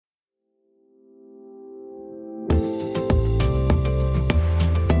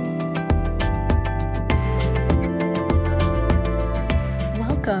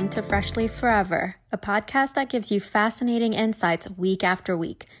to Freshly Forever, a podcast that gives you fascinating insights week after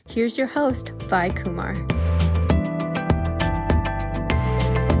week. Here's your host, Vai Kumar.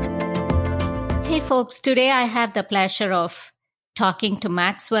 Hey folks, today I have the pleasure of talking to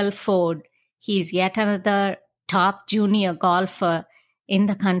Maxwell Ford. He's yet another top junior golfer in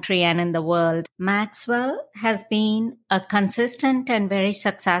the country and in the world. Maxwell has been a consistent and very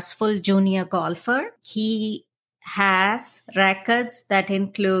successful junior golfer. He has records that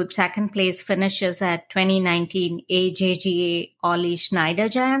include second place finishes at 2019 AJGA Ollie Schneider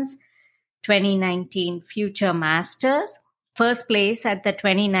Jans, 2019 Future Masters, first place at the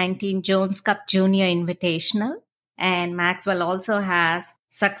 2019 Jones Cup Junior Invitational. And Maxwell also has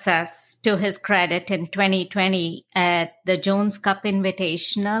success to his credit in 2020 at the Jones Cup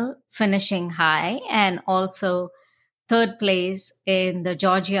Invitational, finishing high, and also third place in the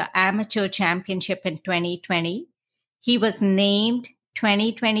Georgia Amateur Championship in 2020. He was named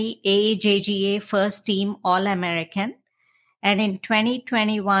 2020 AJGA First Team All-American. And in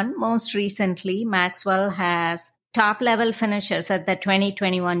 2021, most recently, Maxwell has top-level finishes at the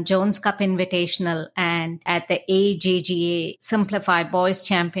 2021 Jones Cup Invitational and at the AJGA Simplify Boys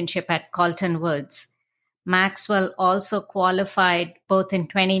Championship at Colton Woods. Maxwell also qualified both in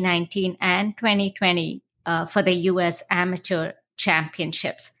 2019 and 2020 for the U.S. Amateur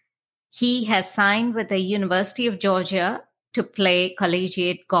Championships. He has signed with the University of Georgia to play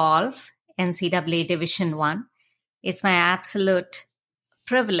collegiate golf, NCAA Division I. It's my absolute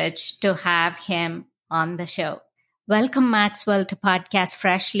privilege to have him on the show. Welcome, Maxwell, to Podcast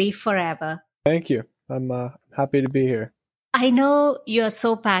Freshly Forever. Thank you. I'm happy to be here. I know you're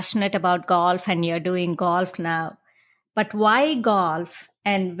so passionate about golf and you're doing golf now, but why golf?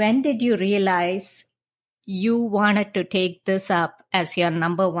 And when did you realize you wanted to take this up as your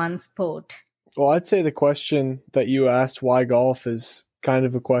number one sport? Well, I'd say the question that you asked, why golf, is kind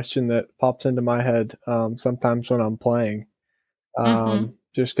of a question that pops into my head sometimes when I'm playing.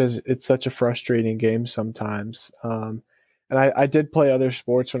 Just because it's such a frustrating game sometimes. And I did play other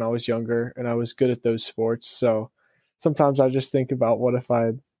sports when I was younger, and I was good at those sports. So sometimes I just think about what if I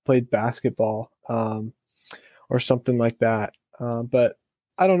had played basketball or something like that. But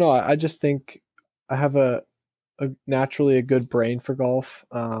I don't know. I just think I have naturally a good brain for golf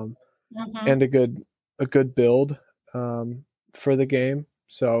and a good build for the game.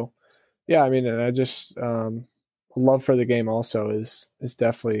 So, yeah, I mean, and I just love for the game also is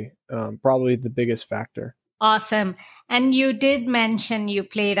definitely probably the biggest factor. Awesome. And you did mention you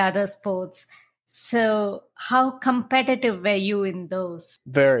played other sports. So how competitive were you in those?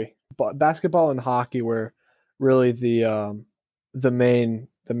 Very. Basketball and hockey were really the main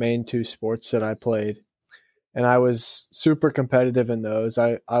two sports that I played. And I was super competitive in those.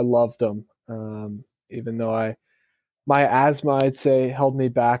 I loved them. Even though my asthma, I'd say, held me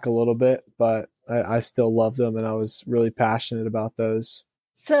back a little bit, but I still loved them, and I was really passionate about those.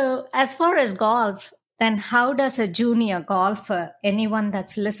 So as far as golf, then how does a junior golfer, anyone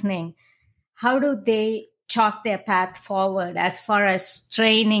that's listening, how do they chalk their path forward as far as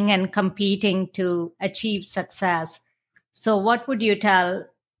training and competing to achieve success? So what would you tell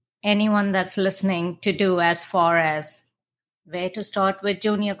anyone that's listening to do as far as where to start with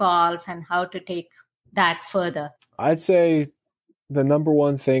junior golf and how to take that further? I'd say the number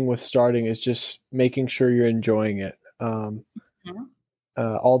one thing with starting is just making sure you're enjoying it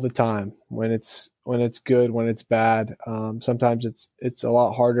all the time. When it's good, when it's bad. Sometimes it's a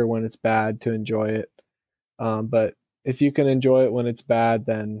lot harder when it's bad to enjoy it. But if you can enjoy it when it's bad,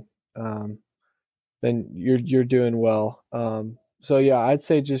 then you're doing well. So yeah, I'd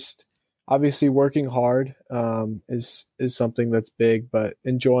say just obviously working hard is something that's big, but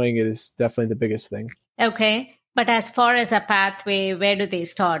enjoying it is definitely the biggest thing. Okay. But as far as a pathway, where do they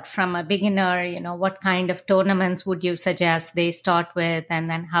start? From a beginner, what kind of tournaments would you suggest they start with? And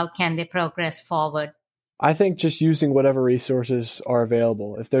then how can they progress forward? I think just using whatever resources are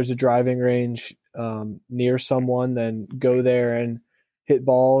available. If there's a driving range near someone, then go there and hit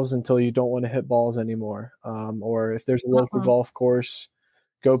balls until you don't want to hit balls anymore. Or if there's a local golf course,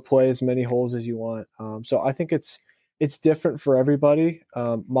 go play as many holes as you want. So I think it's different for everybody.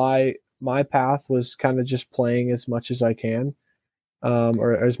 My path was kind of just playing as much as I can,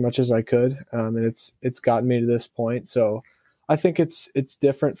 or as much as I could, and it's gotten me to this point. So I think it's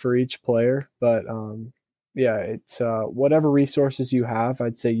different for each player, but yeah, it's whatever resources you have,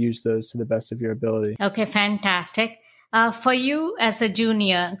 I'd say use those to the best of your ability. Okay, fantastic. For you as a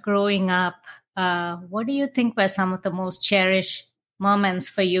junior growing up, what do you think were some of the most cherished moments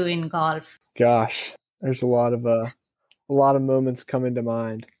for you in golf? Gosh, there's a lot of moments coming to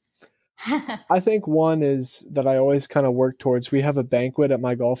mind. I think one is that I always kind of work towards. We have a banquet at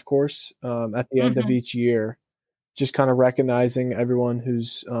my golf course at the end of Mm-hmm. each year, just kind of recognizing everyone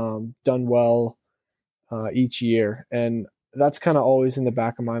who's done well each year. And that's kind of always in the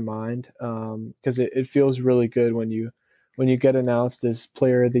back of my mind because it feels really good when you get announced as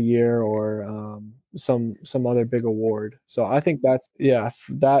Player of the Year or some other big award. So I think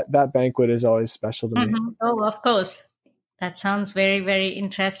that banquet is always special to me. Mm-hmm. Oh, of course. That sounds very, very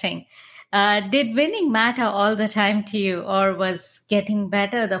interesting. Did winning matter all the time to you, or was getting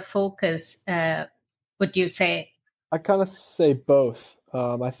better the focus, would you say? I kind of say both.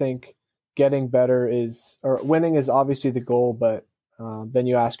 I think getting better or winning is obviously the goal, but then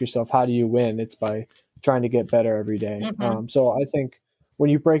you ask yourself, how do you win? It's by trying to get better every day. Mm-hmm. So I think when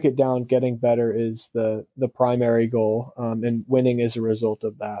you break it down, getting better is the primary goal, and winning is a result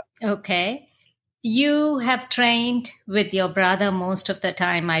of that. Okay. You have trained with your brother most of the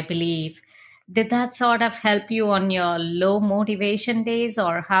time, I believe. Did that sort of help you on your low motivation days,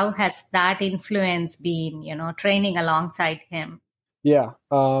 or how has that influence been, training alongside him? Yeah,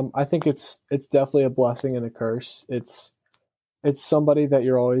 I think it's definitely a blessing and a curse. It's somebody that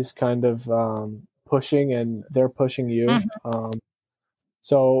you're always kind of pushing, and they're pushing you. Mhm,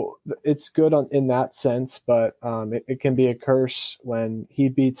 So it's good in that sense, but it can be a curse when he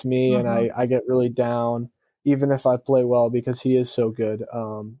beats me and mhm. I get really down, even if I play well because he is so good.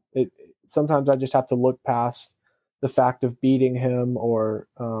 Sometimes I just have to look past the fact of beating him or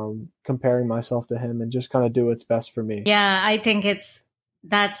comparing myself to him and just kind of do what's best for me. Yeah, I think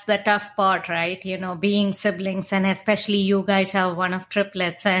that's the tough part, right? Being siblings, and especially you guys are one of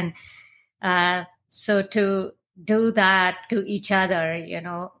triplets, and so to do that to each other,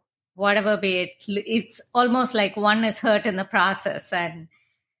 whatever be it, it's almost like one is hurt in the process, and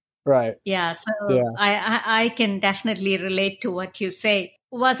Right. yeah, so Yeah. I can definitely relate to what you say.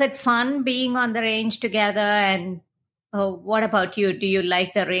 Was it fun being on the range together? And what about you? Do you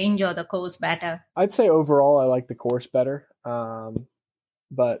like the range or the course better? I'd say overall I like the course better.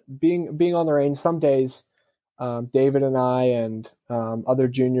 But being on the range, some days David and I and other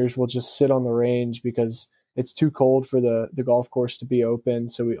juniors will just sit on the range because it's too cold for the golf course to be open.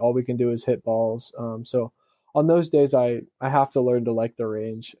 So all we can do is hit balls. So on those days, I have to learn to like the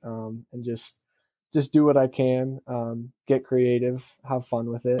range and just do what I can, get creative, have fun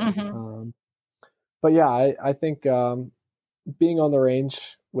with it. Hmm. But yeah, I think being on the range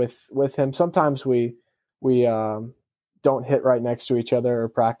with him, sometimes we don't hit right next to each other or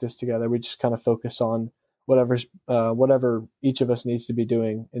practice together. We just kind of focus on whatever each of us needs to be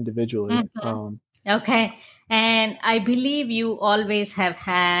doing individually. Hmm. Okay. And I believe you always have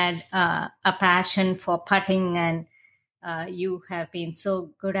had a passion for putting, and you have been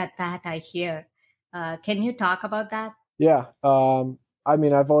so good at that, I hear. Can you talk about that? Yeah, I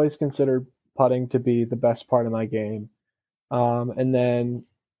mean, I've always considered putting to be the best part of my game. And then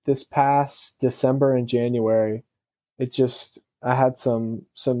this past December and January, I had some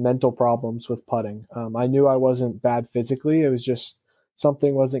mental problems with putting. I knew I wasn't bad physically. It was just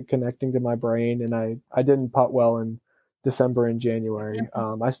something wasn't connecting to my brain, and I didn't putt well in December and January.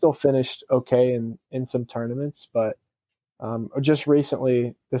 I still finished okay in some tournaments, but just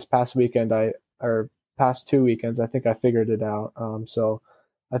recently this past weekend, or past 2 weekends, I think I figured it out. So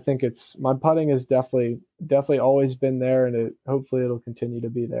I think it's my putting has definitely always been there, and hopefully it'll continue to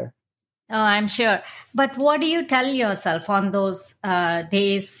be there. Oh, I'm sure. But what do you tell yourself on those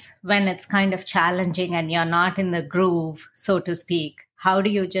days when it's kind of challenging and you're not in the groove, so to speak? How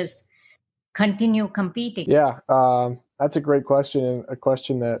do you just continue competing? Yeah, that's a great question, and a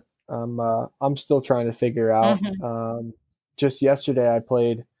question that I'm still trying to figure out. Hmm. Just yesterday, I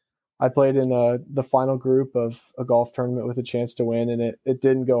played in the final group of a golf tournament with a chance to win, and it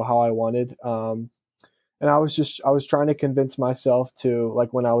didn't go how I wanted. And I was trying to convince myself to,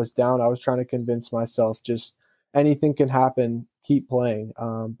 like, when I was down, I was trying to convince myself just anything can happen, keep playing.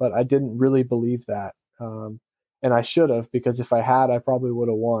 But I didn't really believe that, and I should have, because if I had, I probably would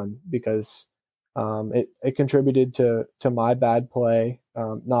have won, because it contributed to my bad play,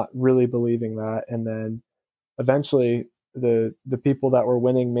 not really believing that, and then eventually the people that were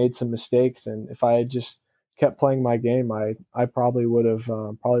winning made some mistakes, and if I had just kept playing my game, I probably would have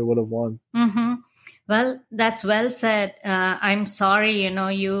won. Hmm. Well, that's well said. I'm sorry,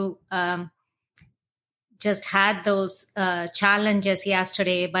 you just had those challenges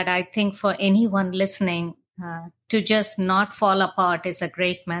yesterday, but I think for anyone listening, to just not fall apart is a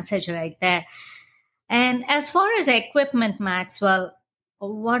great message right there. And as far as equipment, Maxwell,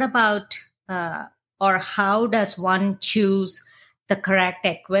 what about or how does one choose the correct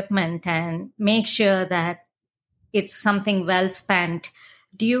equipment and make sure that it's something well spent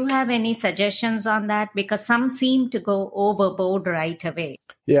Do you have any suggestions on that? Because some seem to go overboard right away.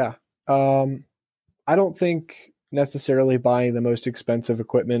 Yeah. I don't think necessarily buying the most expensive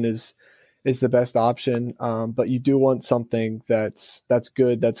equipment is the best option. But you do want something that's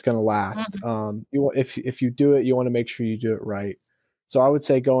good, that's going to last. If you do it, you want to make sure you do it right. So I would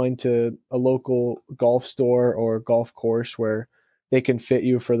say going to a local golf store or golf course where they can fit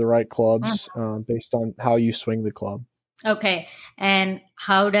you for the right clubs based on how you swing the club. Okay. And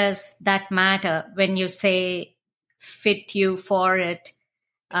how does that matter when you say fit you for it?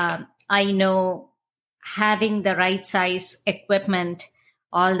 I know having the right size equipment,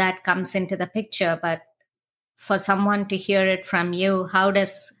 all that comes into the picture, but for someone to hear it from you, how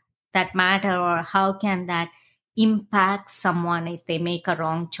does that matter, or how can that impact someone if they make a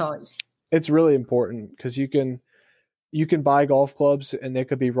wrong choice? It's really important because you can buy golf clubs and they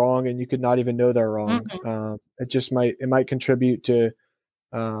could be wrong and you could not even know they're wrong. It might contribute to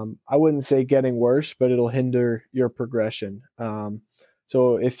I wouldn't say getting worse, but it'll hinder your progression.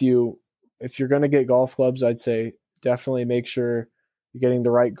 So if you're going to get golf clubs, I'd say definitely make sure you're getting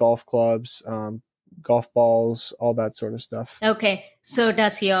the right golf clubs, golf balls, all that sort of stuff. Okay. So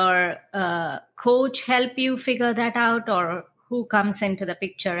does your coach help you figure that out, or who comes into the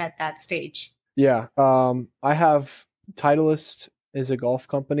picture at that stage? Yeah. I have Titleist is a golf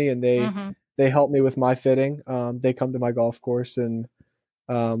company and they help me with my fitting. They come to my golf course and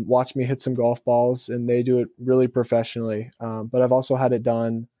watch me hit some golf balls, and they do it really professionally. But I've also had it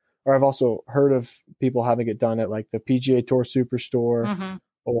done, or I've also heard of people having it done at like the PGA Tour Superstore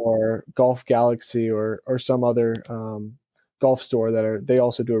or Golf Galaxy or some other golf store they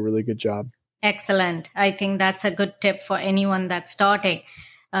also do a really good job. Excellent. I think that's a good tip for anyone that's starting.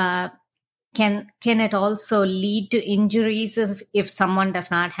 Can it also lead to injuries if someone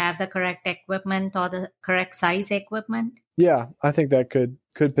does not have the correct equipment or the correct size equipment? Yeah, I think that could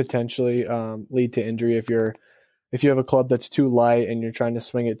potentially lead to injury if you have a club that's too light and you're trying to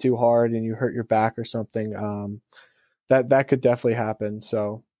swing it too hard and you hurt your back or something. That could definitely happen.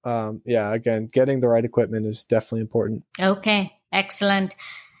 So yeah, again, getting the right equipment is definitely important. Okay, excellent.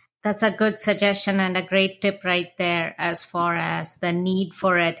 That's a good suggestion and a great tip right there as far as the need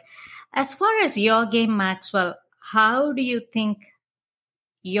for it. As far as your game, Maxwell, how do you think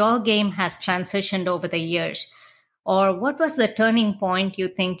your game has transitioned over the years? Or what was the turning point you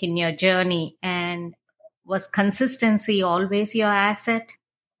think in your journey? And was consistency always your asset?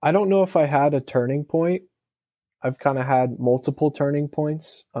 I don't know if I had a turning point. I've kind of had multiple turning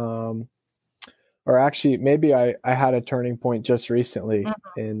points. Or actually, maybe I had a turning point just recently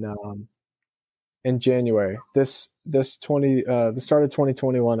in January. The start of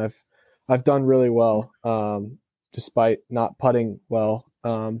 2021, I've done really well, despite not putting well.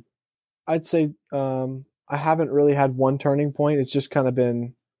 I'd say I haven't really had one turning point. It's just kind of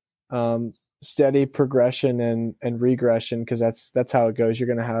been steady progression and regression, because that's how it goes. You're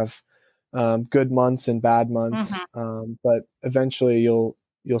going to have good months and bad months, but eventually you'll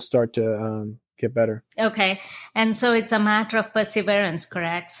start to get better. Okay. And so it's a matter of perseverance,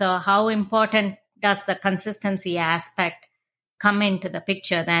 correct? So how important does the consistency aspect come into the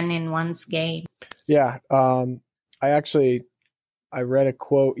picture then in one's game? Yeah. I read a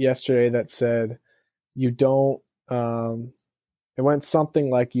quote yesterday that said, you don't, it went something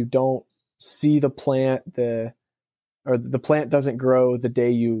like, you don't see the plant, the plant doesn't grow the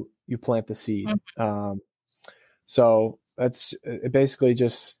day you plant the seed. So it basically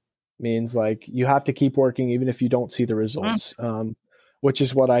just means like you have to keep working even if you don't see the results, which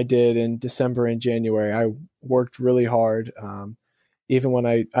is what I did in December and January. I worked really hard. Even when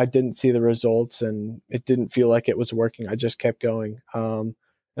I didn't see the results and it didn't feel like it was working, I just kept going. And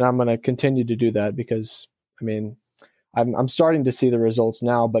I'm going to continue to do that because, I mean, I'm starting to see the results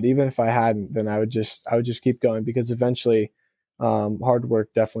now, but even if I hadn't, then I would just keep going, because eventually hard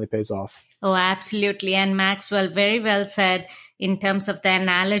work definitely pays off. Oh, absolutely. And Maxwell, very well said in terms of the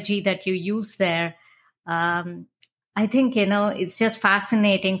analogy that you use there. I think, it's just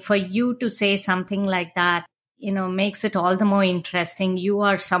fascinating for you to say something like that, makes it all the more interesting. You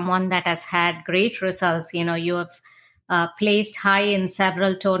are someone that has had great results. You have placed high in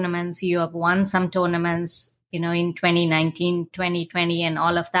several tournaments. You have won some tournaments, in 2019, 2020 and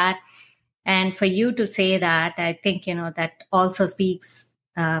all of that. And for you to say that, I think, that also speaks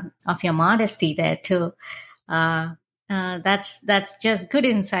of your modesty there too. That's just good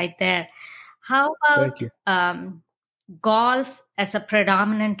insight there. How about golf as a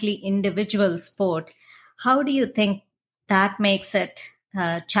predominantly individual sport? How do you think that makes it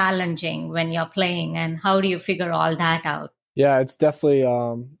challenging when you're playing, and how do you figure all that out? Yeah, it's definitely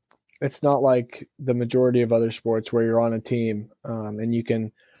It's not like the majority of other sports where you're on a team, and you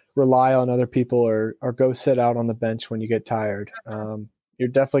can rely on other people or go sit out on the bench when you get tired. You're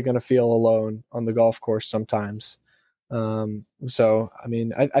definitely going to feel alone on the golf course sometimes. So, I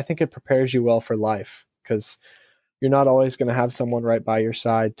mean, I think it prepares you well for life because you're not always going to have someone right by your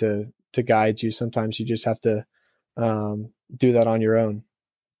side to guide you. Sometimes you just have to do that on your own.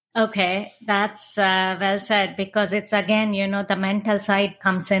 Okay, that's well said, because it's again, the mental side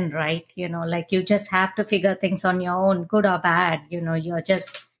comes in, right? Like you just have to figure things on your own, good or bad. You're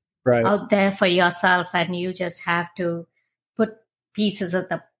just Right. out there for yourself, and you just have to put pieces of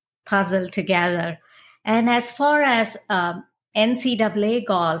the puzzle together. And as far as NCAA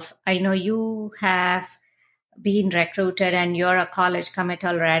golf, I know you have been recruited and you're a college commit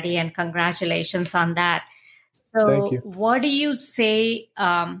already, and congratulations on that. Thank So, you. what do you say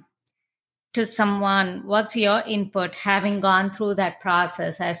to someone? What's your input, having gone through that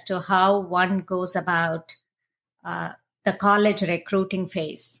process, as to how one goes about uh, the college recruiting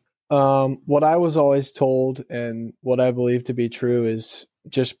phase? What I was always told and what I believe to be true is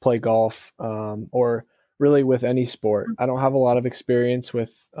just play golf, or really with any sport. I don't have a lot of experience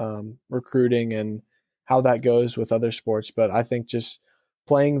with recruiting and how that goes with other sports, but I think just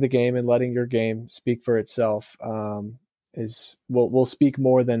playing the game and letting your game speak for itself is will speak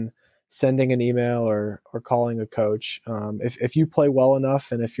more than sending an email or calling a coach. If you play well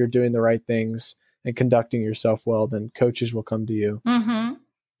enough and if you're doing the right things and conducting yourself well, then coaches will come to you. Mm-hmm.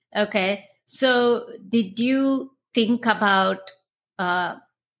 Okay. So, did you think about, uh,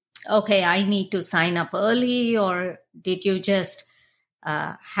 okay, I need to sign up early, or did you just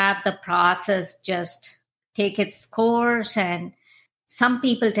have the process just take its course? And some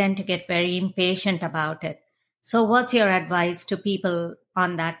people tend to get very impatient about it. So, what's your advice to people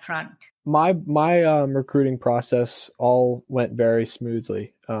on that front? My recruiting process all went very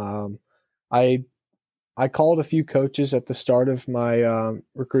smoothly. I I called a few coaches at the start of my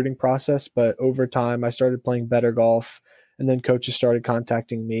recruiting process, but over time I started playing better golf, and then coaches started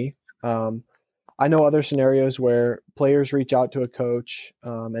contacting me. Um, I know other scenarios where players reach out to a coach,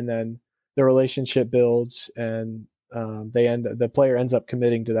 and then the relationship builds, and the player ends up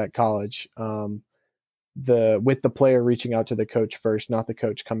committing to that college. With the player reaching out to the coach first, not the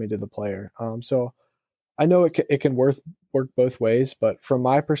coach coming to the player. So I know it can work both ways, but from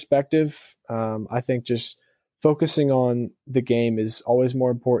my perspective, I think just focusing on the game is always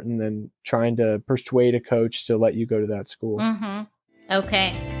more important than trying to persuade a coach to let you go to that school. Mm-hmm.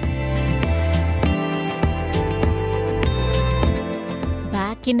 Okay.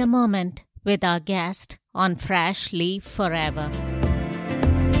 Back in a moment with our guest on Fresh Leaf Forever.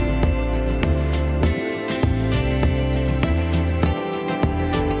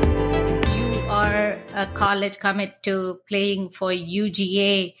 A college commit to playing for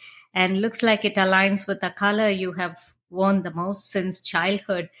UGA, and looks like it aligns with the color you have worn the most since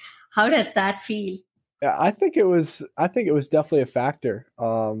childhood. How does that feel? Yeah, I think it was definitely a factor.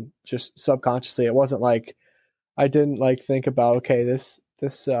 Just subconsciously, it wasn't like I didn't like think about, okay, this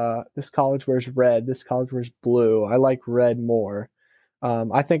college wears red, this college wears blue. I like red more.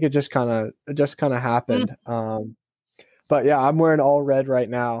 I think it just kind of happened. But yeah, I'm wearing all red right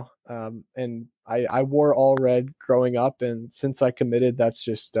now. And I wore all red growing up, and since I committed, that's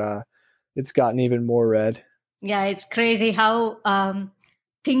just it's gotten even more red. Yeah, it's crazy how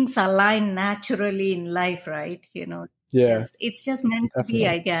things align naturally in life, right? Yeah, It's just meant to be, definitely.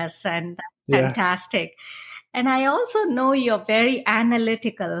 I guess, and that's Yeah. fantastic. And I also know you're very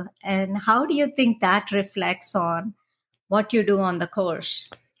analytical. And how do you think that reflects on what you do on the course?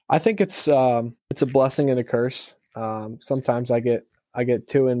 I think it's a blessing and a curse. Sometimes I get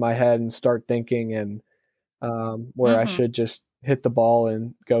too in my head and start thinking, and where I should just hit the ball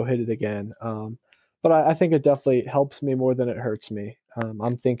and go hit it again. But I think it definitely helps me more than it hurts me.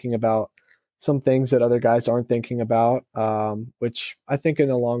 I'm thinking about some things that other guys aren't thinking about, which I think in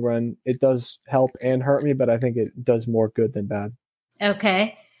the long run it does help and hurt me, but I think it does more good than bad.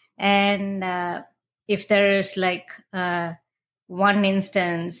 Okay. And if there is like one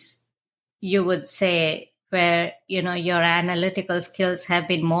instance you would say where, your analytical skills have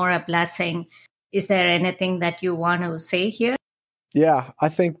been more a blessing, is there anything that you want to say here? Yeah, I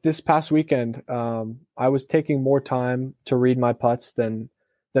think this past weekend, I was taking more time to read my putts than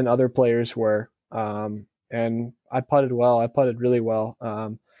other players were, and I putted well. I putted really well.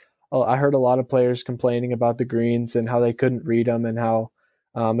 I heard a lot of players complaining about the greens and how they couldn't read them and how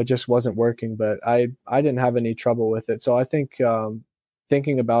it just wasn't working. But I didn't have any trouble with it. So I think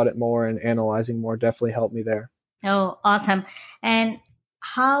thinking about it more and analyzing more definitely helped me there. Oh, awesome. And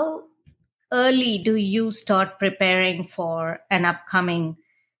how early do you start preparing for an upcoming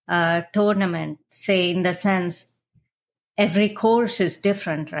tournament, say in the sense every course is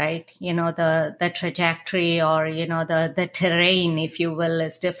different, right? The trajectory, or, the terrain, if you will,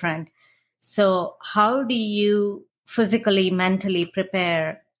 is different. So how do you physically, mentally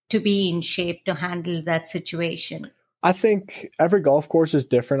prepare to be in shape to handle that situation? I think every golf course is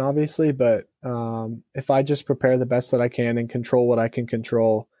different, obviously, but if I just prepare the best that I can and control what I can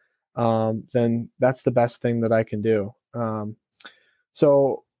control, then that's the best thing that I can do.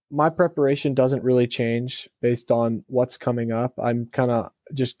 So my preparation doesn't really change based on what's coming up. I'm kind of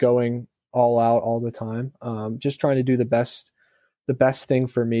just going all out all the time, just trying to do the best thing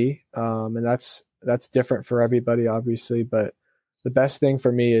for me, and that's different for everybody, obviously. But the best thing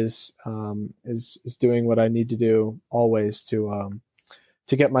for me is doing what I need to do always to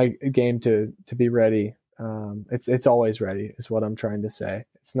get my game to be ready. It's always ready, is what I'm trying to say.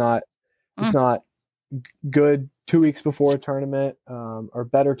 It's not good 2 weeks before a tournament, or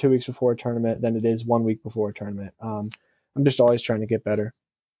better 2 weeks before a tournament than it is 1 week before a tournament. I'm just always trying to get better.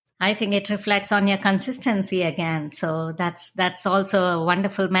 I think it reflects on your consistency again. So that's also a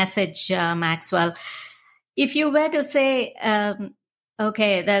wonderful message, Maxwell. If you were to say,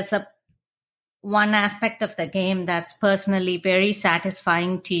 okay, there's one aspect of the game that's personally very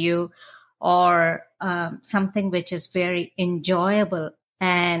satisfying to you, or something which is very enjoyable,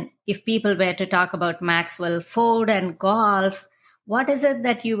 and if people were to talk about Maxwell Ford and golf, what is it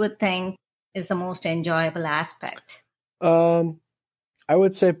that you would think is the most enjoyable aspect? I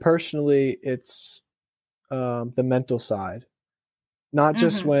would say personally, it's the mental side, not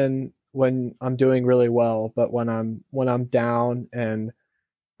just when I'm doing really well, but when I'm down and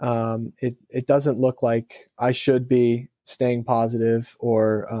it doesn't look like I should be staying positive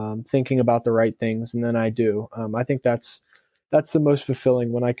or thinking about the right things, and then I do. I think that's the most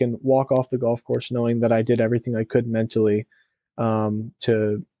fulfilling, when I can walk off the golf course knowing that I did everything I could mentally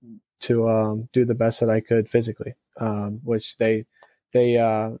to do the best that I could physically, which they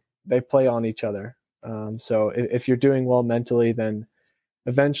play on each other. So if you're doing well mentally, then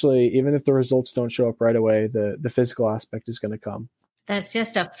eventually, even if the results don't show up right away, the physical aspect is going to come. That's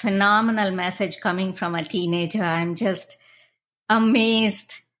just a phenomenal message coming from a teenager. I'm just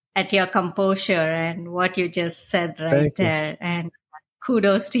amazed at your composure and what you just said right there. And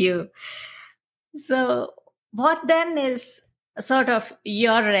kudos to you. So what then is sort of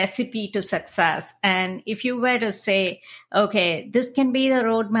your recipe to success? And if you were to say, okay, this can be the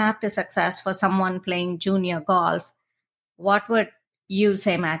roadmap to success for someone playing junior golf, what would you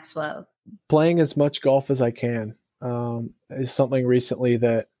say, Maxwell? Playing as much golf as I can is something recently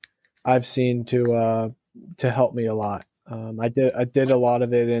that I've seen to help me a lot. I did a lot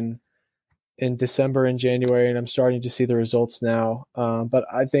of it in December and January, and I'm starting to see the results now. But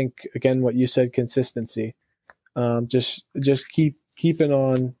I think, again, what you said, consistency. Just keeping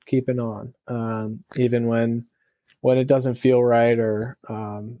on, even when it doesn't feel right, or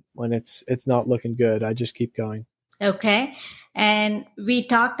when it's not looking good. I just keep going. Okay. And we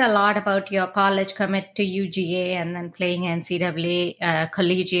talked a lot about your college commit to UGA and then playing NCAA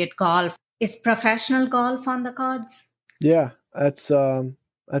collegiate golf. Is professional golf on the cards? Yeah, that's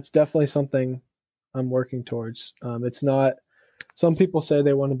definitely something I'm working towards. It's not. Some people say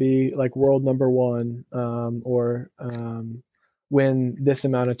they want to be like world number one, or win this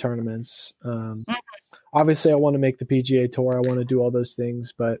amount of tournaments. Obviously, I want to make the PGA Tour. I want to do all those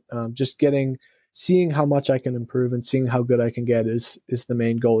things, but just seeing how much I can improve and seeing how good I can get is the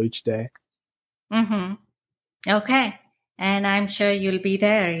main goal each day. Okay. And I'm sure you'll be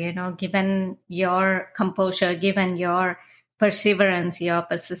there, given your composure, given your perseverance, your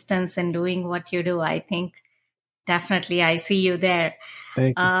persistence in doing what you do. I think definitely I see you there.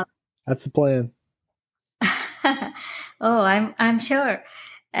 Thank you. That's the plan. Oh, I'm sure.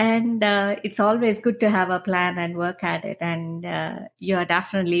 And it's always good to have a plan and work at it. And you're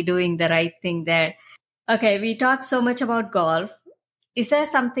definitely doing the right thing there. Okay, we talked so much about golf. Is there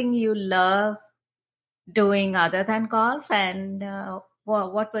something you love doing other than golf? And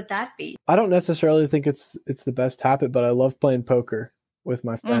what would that be? I don't necessarily think it's the best habit, but I love playing poker with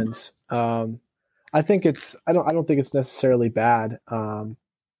my friends. I think I don't think it's necessarily bad.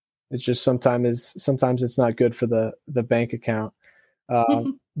 It's just sometimes it's not good for the bank account.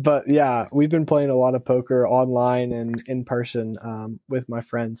 But yeah, we've been playing a lot of poker online and in person with my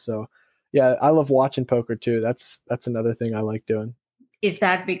friends. So yeah, I love watching poker too. That's another thing I like doing. Is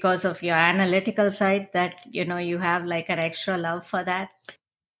that because of your analytical side that you have like an extra love for that?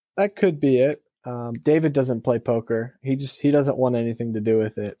 That could be it. David doesn't play poker. He doesn't want anything to do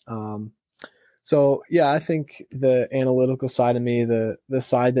with it. So yeah, I think the analytical side of me, the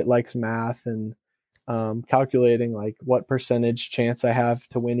side that likes math and calculating like what percentage chance I have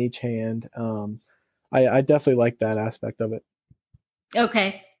to win each hand. I definitely like that aspect of it.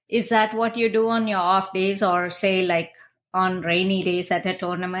 Okay. Is that what you do on your off days, or say like on rainy days at a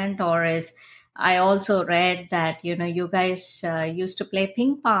tournament? Or is, I also read that, you guys used to play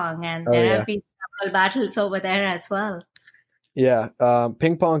ping pong, and Oh there yeah. have been several battles over there as well. Yeah.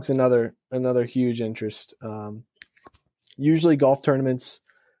 Ping pong's another huge interest. Usually golf tournaments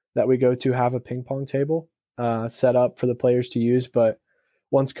that we go to have a ping pong table set up for the players to use, but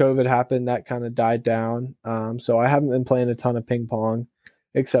once COVID happened, that kind of died down. So I haven't been playing a ton of ping pong,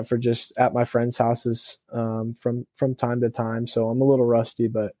 except for just at my friends' houses from time to time. So I'm a little rusty,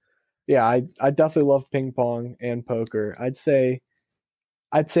 but yeah, I definitely love ping pong and poker. I'd say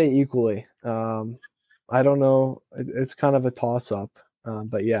equally. I don't know. It's kind of a toss up,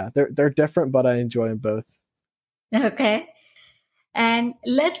 but yeah, they're different, but I enjoy them both. Okay. And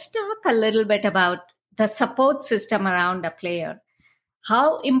let's talk a little bit about the support system around a player.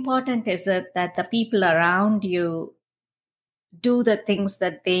 How important is it that the people around you do the things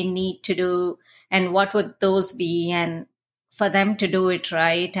that they need to do, and what would those be, and for them to do it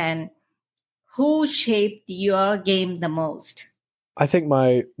right? And who shaped your game the most? I think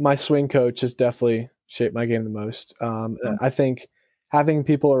my swing coach has definitely shaped my game the most. I think having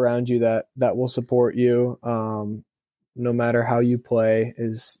people around you that will support you, no matter how you play,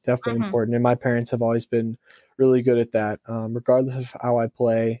 is definitely Mm-hmm. important. And my parents have always been really good at that. Regardless of how I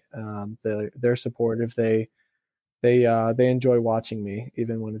play, they're supportive. They enjoy watching me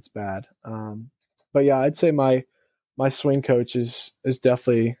even when it's bad. But yeah, I'd say my swing coach is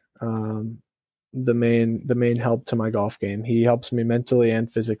definitely the main help to my golf game. He helps me mentally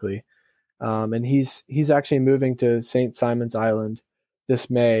and physically. And he's actually moving to St. Simon's Island this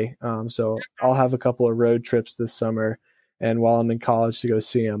May. So I'll have a couple of road trips this summer, and while I'm in college to go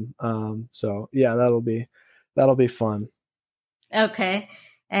see him. So yeah, that'll be fun. Okay.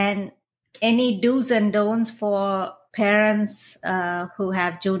 And any do's and don'ts for parents who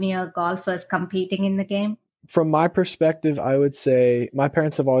have junior golfers competing in the game? From my perspective, I would say my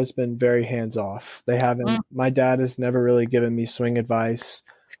parents have always been very hands off. They haven't. My dad has never really given me swing advice,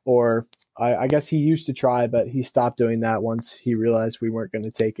 or I guess he used to try, but he stopped doing that once he realized we weren't going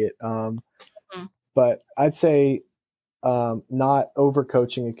to take it. Mm-hmm. But I'd say not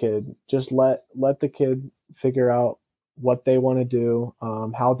overcoaching a kid. Just let the kid figure out what they want to do,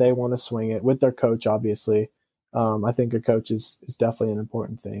 how they want to swing it with their coach, obviously. I think a coach is definitely an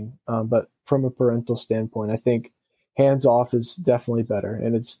important thing. But from a parental standpoint, I think hands off is definitely better,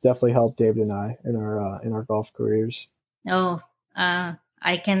 and it's definitely helped David and I in our golf careers. Oh,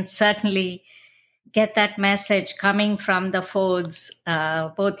 I can certainly get that message coming from the Fords,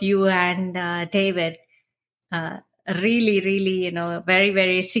 both you and David. Uh, Really, really, very,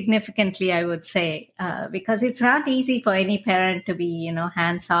 very significantly, I would say, because it's not easy for any parent to be,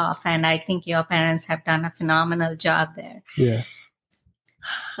 hands off. And I think your parents have done a phenomenal job there. Yeah.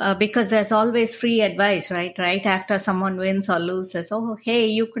 Because there's always free advice, right? Right after someone wins or loses, oh, hey,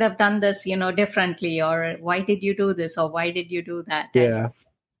 you could have done this, differently, or why did you do this, or why did you do that? And Yeah.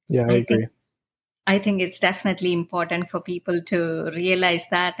 Yeah, I I agree. think I think it's definitely important for people to realize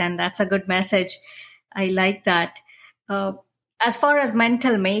that, and that's a good message. I like that. Uh, as far as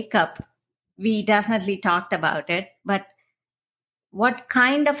mental makeup, we definitely talked about it, but what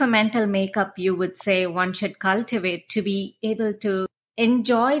kind of a mental makeup you would say one should cultivate to be able to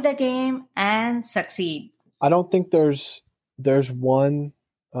enjoy the game and succeed? I don't think there's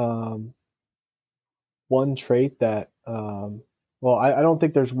um, one trait that well, I don't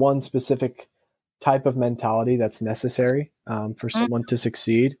think there's one specific type of mentality that's necessary for someone to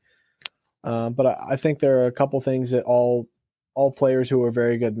succeed. But I think there are a couple things that all players who are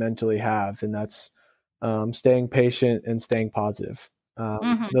very good mentally have, and that's staying patient and staying positive.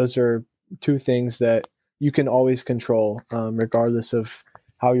 Mm-hmm. Those are two things that you can always control, regardless of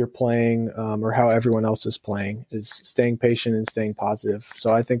how you're playing or how everyone else is playing. Is staying patient and staying positive.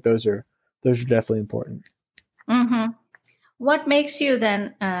 So I think those are definitely important. Mm-hmm. What makes you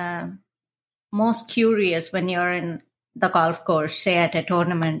then most curious when you're in the golf course, say at a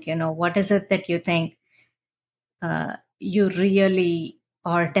tournament? What is it that you think you really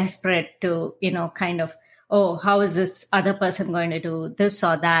are desperate to, kind of, oh, how is this other person going to do this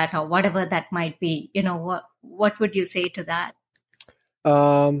or that, or whatever that might be? What would you say to that?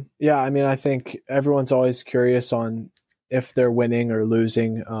 Yeah, I mean, I think everyone's always curious on if they're winning or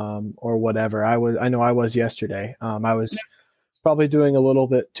losing, or whatever. I know I was yesterday. I was probably doing a little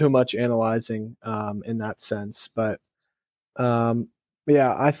bit too much analyzing, in that sense, but um,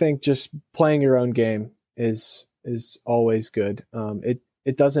 yeah, I think just playing your own game is always good.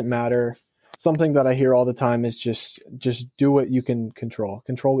 It doesn't matter something that I hear all the time is just do what you can control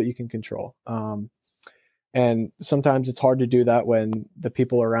what you can control. And sometimes it's hard to do that when the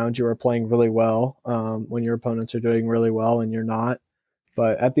people around you are playing really well, when your opponents are doing really well and you're not.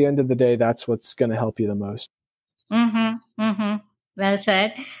 But at the end of the day, that's what's going to help you the most. Mm-hmm. Mm-hmm. Well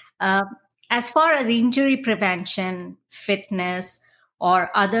said. Uh, as far as injury prevention, fitness, or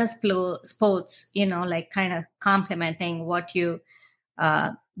other sports, like kind of complementing what you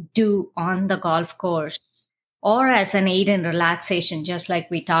uh, do on the golf course, or as an aid in relaxation, just like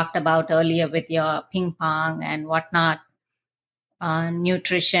we talked about earlier with your ping pong and whatnot,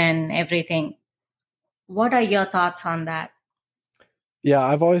 nutrition, everything. What are your thoughts on that? Yeah,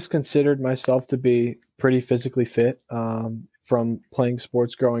 I've always considered myself to be pretty physically fit, from playing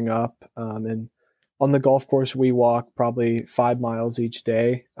sports growing up. And on the golf course, we walk probably 5 miles each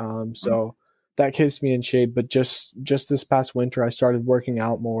day. So that keeps me in shape. But just this past winter, I started working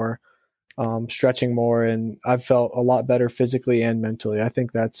out more, stretching more, and I've felt a lot better physically and mentally. I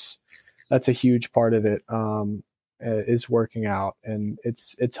think that's a huge part of it, is working out, and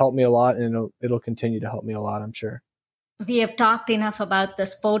it's helped me a lot, and it'll continue to help me a lot, I'm sure. We have talked enough about the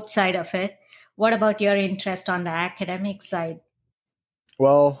sports side of it. What about your interest on the academic side?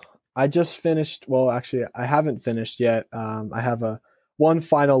 Well, I just finished. Well, actually, I haven't finished yet. I have a one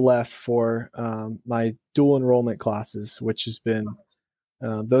final left for my dual enrollment classes, which has been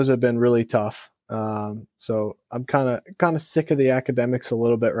those have been really tough. So I'm kind of sick of the academics a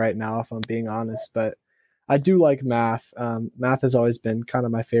little bit right now, if I'm being honest. But I do like math. Math has always been kind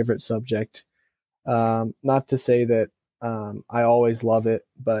of my favorite subject. Not to say that I always love it,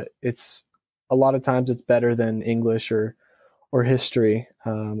 but it's a lot of times it's better than English or history,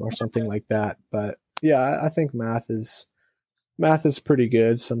 or something like that. But yeah, I think math is pretty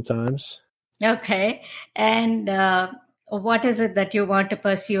good sometimes. Okay. And what is it that you want to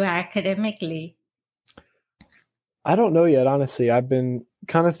pursue academically? I don't know yet, honestly. I've been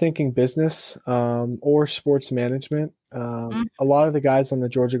kind of thinking business, or sports management. A lot of the guys on the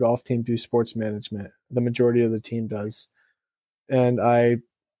Georgia golf team do sports management. The majority of the team does, and I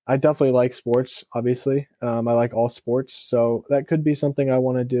definitely like sports. Obviously, I like all sports, so that could be something I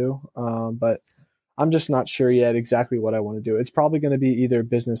want to do. But I'm just not sure yet exactly what I want to do. It's probably going to be either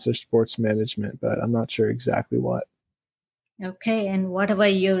business or sports management, but I'm not sure exactly what. Okay, and whatever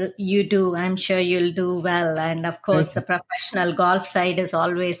you do, I'm sure you'll do well. And of course, Thank the you. professional golf side is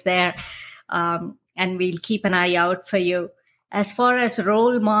always there, and we'll keep an eye out for you. As far as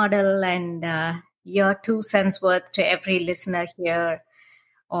role model and your 2 cents worth to every listener here,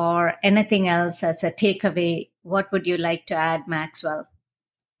 or anything else as a takeaway, what would you like to add, Maxwell?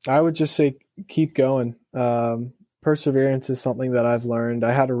 I would just say keep going. Perseverance is something that I've learned.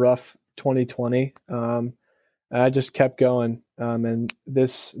 I had a rough 2020. And I just kept going. And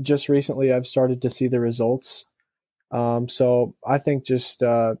this just recently, I've started to see the results. So I think just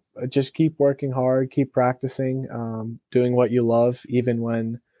keep working hard, keep practicing, doing what you love, even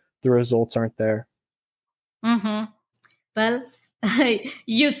when the results aren't there. Mm-hmm. Well,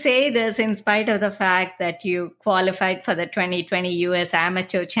 you say this in spite of the fact that you qualified for the 2020 US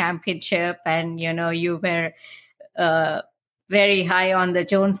Amateur Championship, and you were uh, very high on the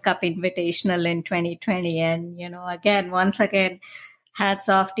Jones Cup Invitational in 2020. And once again, hats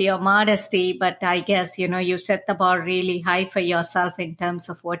off to your modesty. But I guess you set the bar really high for yourself in terms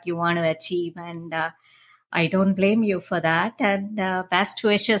of what you want to achieve, and I don't blame you for that. And best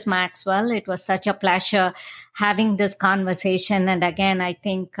wishes, Maxwell. It was such a pleasure having this conversation. And again, I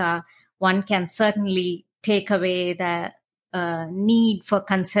think one can certainly take away the need for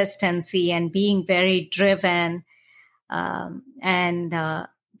consistency and being very driven, and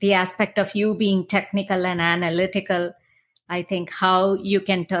the aspect of you being technical and analytical. I think how you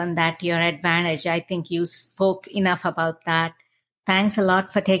can turn that to your advantage. I think you spoke enough about that. Thanks a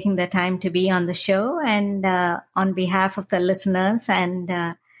lot for taking the time to be on the show. And on behalf of the listeners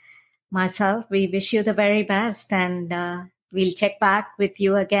and myself, we wish you the very best. And we'll check back with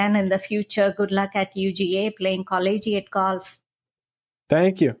you again in the future. Good luck at UGA playing collegiate golf.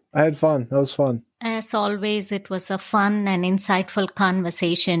 Thank you. I had fun. That was fun. As always, it was a fun and insightful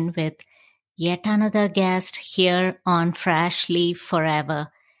conversation with yet another guest here on Fresh Leaf Forever.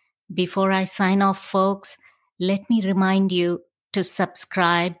 Before I sign off, folks, let me remind you to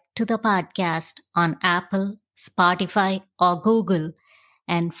subscribe to the podcast on Apple, Spotify, or Google,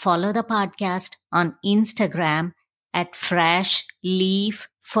 and follow the podcast on Instagram at Fresh Leaf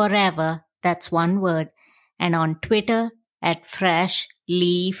Forever. That's one word. And on Twitter at Fresh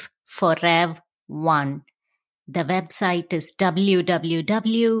Leaf Forever 1. The website is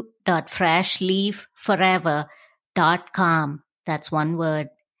www.freshleafforever.com. That's one word.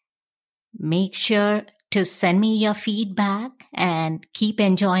 Make sure to send me your feedback and keep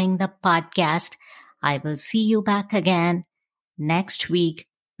enjoying the podcast. I will see you back again next week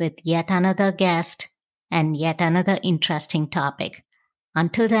with yet another guest and yet another interesting topic.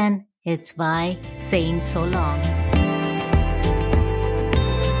 Until then, it's Vai saying so long.